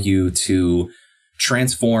allow you to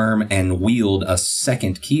transform and wield a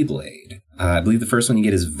second Keyblade. I believe the first one you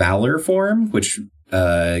get is Valor form, which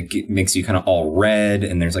makes you kind of all red,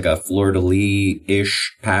 and there's like a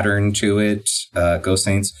fleur-de-lis-ish pattern to it, Ghost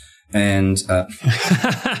Saints. And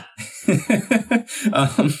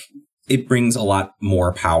it brings a lot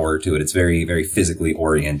more power to it. It's very, very physically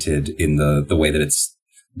oriented in the way that it's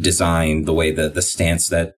designed, the way that the stance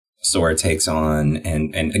that Sora takes on.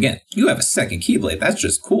 And again, you have a second Keyblade. That's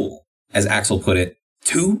just cool. As Axel put it,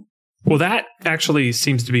 2? Well, that actually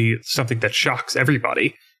seems to be something that shocks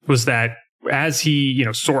everybody, was that as he,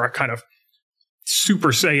 Sora kind of Super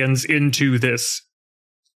Saiyans into this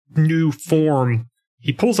new form,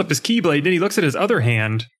 he pulls up his Keyblade, then he looks at his other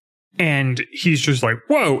hand, and he's just like,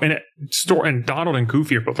 whoa. And Donald and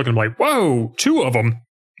Goofy are both looking like, whoa, 2 of them.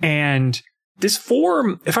 And this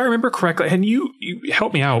form, if I remember correctly, and you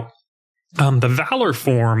help me out, the Valor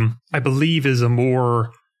form, I believe, is a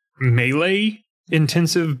more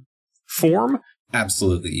melee-intensive form.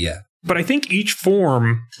 Absolutely, yeah. But I think each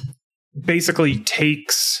form basically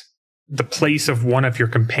takes the place of one of your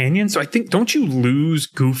companions. So I think, don't you lose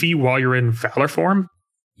Goofy while you're in Valor form?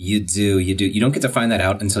 You do. You don't get to find that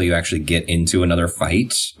out until you actually get into another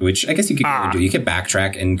fight, which I guess you could go do. You could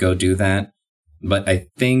backtrack and go do that. But I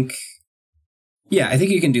think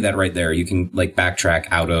you can do that right there. You can backtrack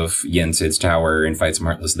out of Yen Sid's tower and fight some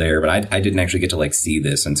Heartless there. But I didn't actually get to see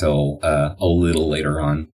this until a little later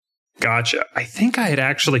on. Gotcha. I think I had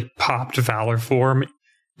actually popped Valor form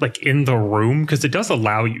in the room, because it does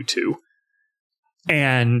allow you to.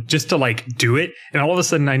 And just to do it. And all of a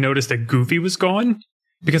sudden I noticed that Goofy was gone.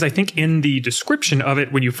 Because I think in the description of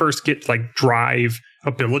it, when you first get drive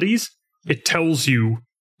abilities, it tells you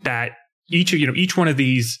that each one of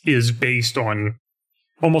these is based on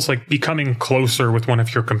almost becoming closer with one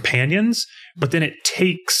of your companions, but then it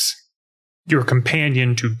takes your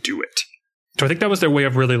companion to do it. So I think that was their way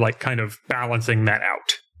of really kind of balancing that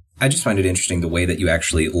out. I just find it interesting the way that you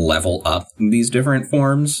actually level up these different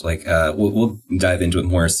forms. We'll dive into it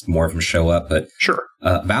more from show up, but sure.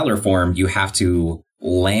 Valor form, you have to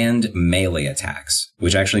land melee attacks,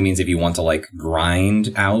 which actually means if you want to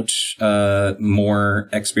grind out more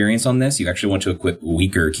experience on this, you actually want to equip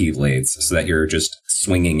weaker Keyblades so that you're just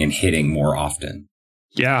swinging and hitting more often.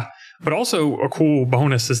 Yeah, but also a cool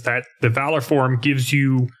bonus is that the Valor form gives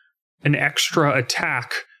you an extra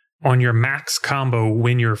attack on your max combo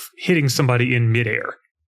when you're hitting somebody in midair.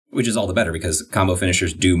 Which is all the better, because combo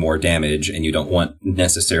finishers do more damage, and you don't want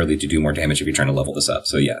necessarily to do more damage if you're trying to level this up.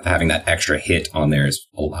 So yeah, having that extra hit on there is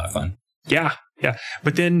a lot of fun. Yeah.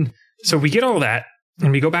 But then, so we get all that,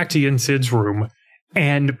 and we go back to Yen Sid's room,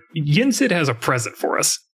 and Yen Sid has a present for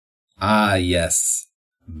us. Ah, yes.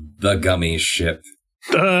 The gummy ship.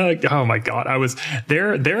 Oh my God.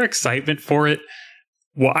 Their excitement for it.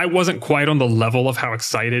 Well, I wasn't quite on the level of how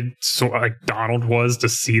excited Donald was to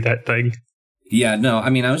see that thing. Yeah, no,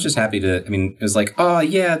 I was just happy it was oh,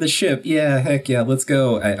 yeah, the ship. Yeah, heck yeah, let's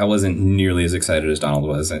go. I wasn't nearly as excited as Donald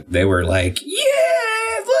was. They were yeah,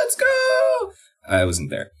 let's go. I wasn't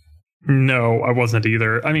there. No, I wasn't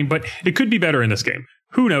either. But it could be better in this game.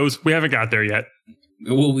 Who knows? We haven't got there yet.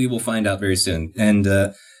 Well, we will find out very soon. And,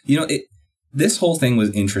 this whole thing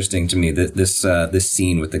was interesting to me, this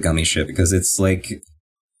scene with the gummy ship, because it's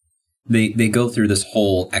They go through this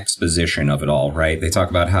whole exposition of it all, right? They talk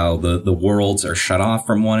about how the worlds are shut off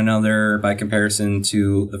from one another by comparison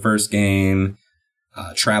to the first game.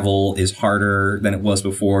 Travel is harder than it was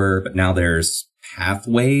before, but now there's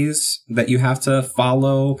pathways that you have to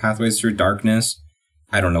follow, pathways through darkness.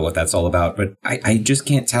 I don't know what that's all about, but I just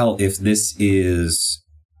can't tell if this is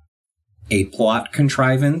a plot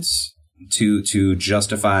contrivance to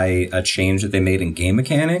justify a change that they made in game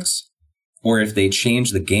mechanics, or if they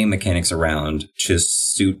change the game mechanics around to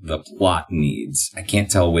suit the plot needs. I can't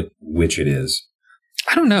tell which it is.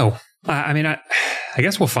 I don't know. I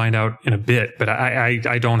guess we'll find out in a bit, but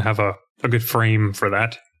I don't have a good frame for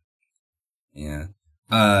that. Yeah.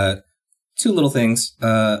 2 little things.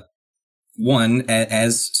 One,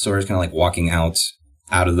 as Sora's kind of walking out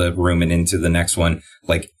of the room and into the next one,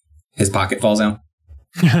 his pocket falls out.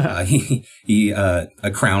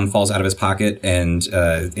 A crown falls out of his pocket, and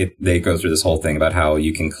they go through this whole thing about how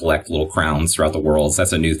you can collect little crowns throughout the worlds.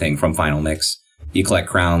 That's a new thing from Final Mix. You collect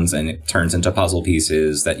crowns, and it turns into puzzle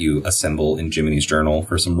pieces that you assemble in Jiminy's journal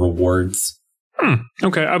for some rewards.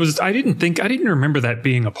 Okay, I didn't remember that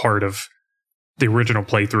being a part of the original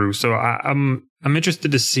playthrough, so I'm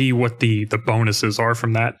interested to see what the bonuses are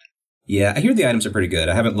from that. Yeah, I hear the items are pretty good.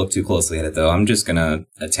 I haven't looked too closely at it, though. I'm just going to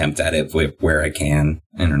attempt at it where I can.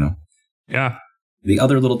 I don't know. Yeah. The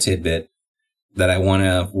other little tidbit that I want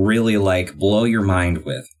to really, blow your mind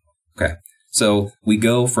with. Okay. So we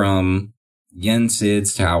go from Yen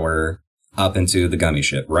Sid's tower up into the gummy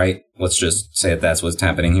ship, right? Let's just say that's what's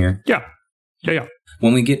happening here. Yeah.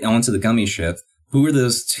 When we get onto the gummy ship, who are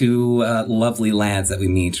those two lovely lads that we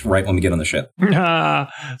meet right when we get on the ship?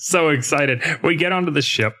 So excited. We get onto the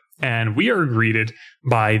ship, and we are greeted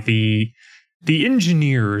by the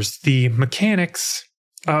engineers, the mechanics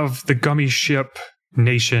of the gummy ship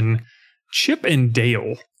nation, Chip and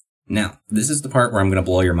Dale. Now, this is the part where I'm going to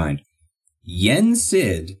blow your mind. Yen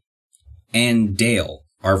Sid and Dale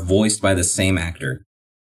are voiced by the same actor.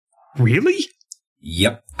 Really?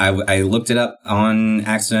 Yep. I looked it up on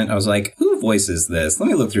accident. I was like, who voices this? Let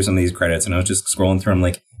me look through some of these credits. And I was just scrolling through them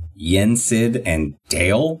like, Yen Sid and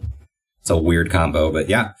Dale? It's a weird combo, but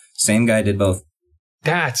yeah, same guy did both.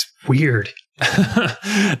 That's weird.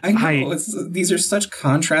 I know. These are such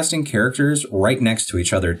contrasting characters right next to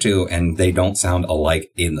each other, too, and they don't sound alike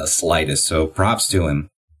in the slightest, so props to him.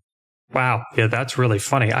 Wow. Yeah, that's really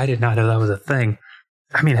funny. I did not know that was a thing.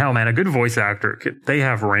 I mean, hell, man, a good voice actor, they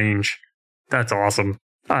have range. That's awesome.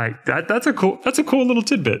 That's a cool little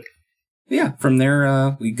tidbit. Yeah, from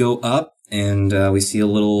there, we go up, and we see a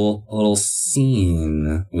little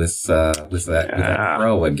scene with that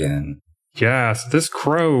crow again. Yeah, so this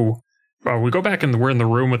crow... we go back and we're in the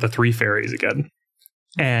room with the three fairies again.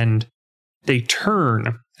 And they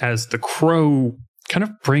turn as the crow kind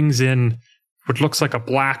of brings in what looks like a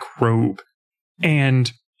black robe.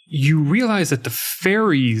 And you realize that the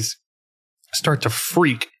fairies start to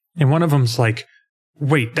freak. And one of them's like,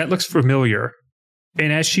 wait, that looks familiar.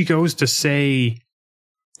 And as she goes to say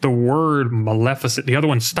the word Maleficent, the other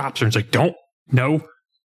one stops her and is like, no.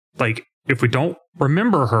 Like, if we don't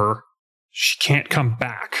remember her, she can't come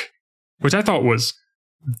back. Which I thought was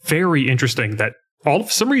very interesting that for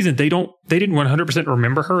some reason they didn't 100%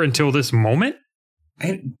 remember her until this moment.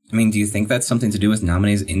 I mean, do you think that's something to do with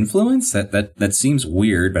Naminé's influence? That seems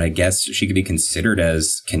weird, but I guess she could be considered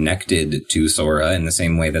as connected to Sora in the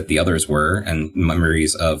same way that the others were, and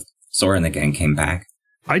memories of Sora and the gang came back.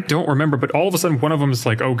 I don't remember, but all of a sudden one of them is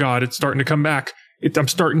like, oh God, it's starting to come back. I'm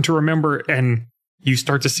starting to remember, and you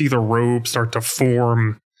start to see the robe start to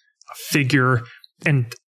form a figure,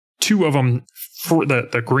 and two of them, for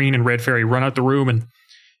the green and red fairy, run out the room, and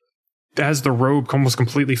as the robe almost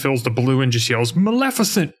completely fills the blue and just yells,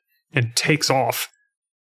 Maleficent, and takes off.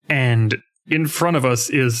 And in front of us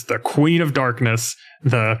is the Queen of Darkness,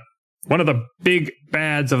 one of the big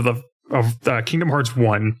bads of Kingdom Hearts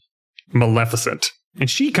 1, Maleficent. And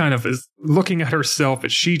she kind of is looking at herself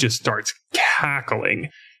as she just starts cackling,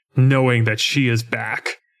 knowing that she is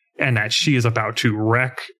back and that she is about to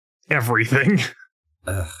wreck everything.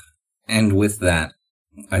 And with that,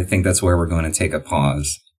 I think that's where we're going to take a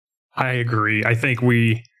pause. I agree. I think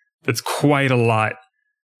that's quite a lot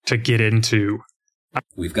to get into.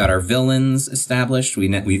 We've got our villains established. We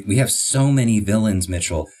have so many villains,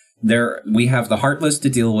 Mitchell. We have the Heartless to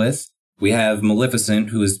deal with. We have Maleficent,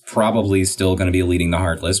 who is probably still going to be leading the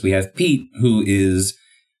Heartless. We have Pete, who is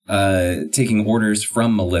taking orders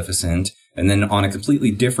from Maleficent. And then on a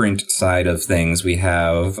completely different side of things, we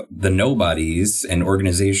have the Nobodies and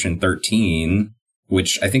Organization 13,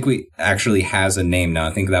 which I think we actually has a name now.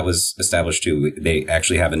 I think that was established too. They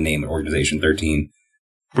actually have a name, Organization 13.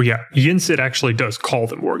 Well, yeah, Yen Sid actually does call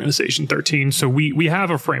them Organization 13. So we have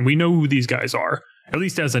a frame. We know who these guys are, at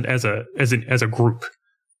least as a group.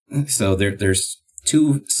 So there's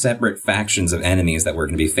two separate factions of enemies that we're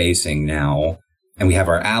going to be facing now. And we have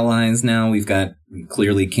our allies now. We've got,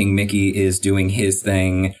 clearly, King Mickey is doing his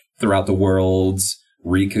thing throughout the worlds.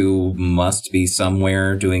 Riku must be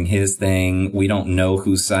somewhere doing his thing. We don't know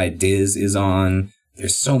whose side Diz is on.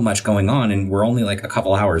 There's so much going on, and we're only like a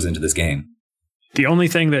couple hours into this game. The only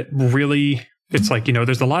thing that really, it's like,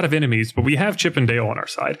 there's a lot of enemies, but we have Chip and Dale on our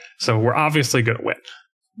side. So we're obviously going to win.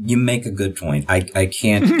 You make a good point. I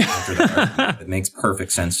can't counter that argument. It makes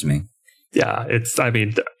perfect sense to me. Yeah,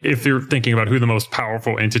 if you're thinking about who the most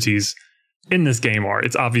powerful entities in this game are,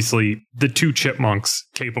 it's obviously the two chipmunks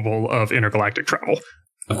capable of intergalactic travel.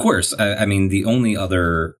 Of course. I mean, the only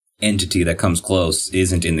other entity that comes close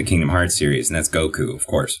isn't in the Kingdom Hearts series, and that's Goku, of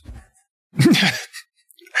course.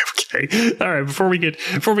 Okay. All right. Before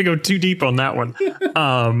we go too deep on that one.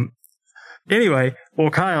 Anyway, well,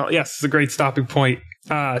 Kyle, yes, it's a great stopping point.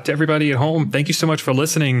 To everybody at home, thank you so much for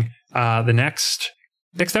listening. The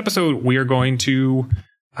next episode, we are going to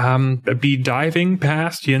be diving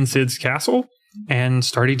past Yen Sid's castle and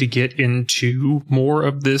starting to get into more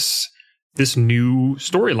of this new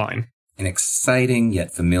storyline. An exciting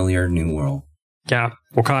yet familiar new world. Yeah.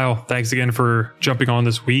 Well, Kyle, thanks again for jumping on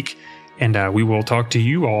this week, and we will talk to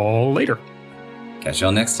you all later. Catch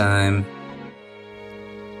y'all next time.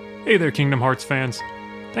 Hey there, Kingdom Hearts fans.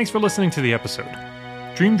 Thanks for listening to the episode.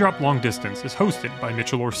 Dream Drop Long Distance is hosted by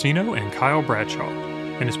Mitchell Orsino and Kyle Bradshaw,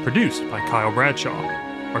 and is produced by Kyle Bradshaw.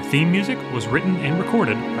 Our theme music was written and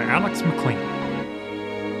recorded by Alex McLean.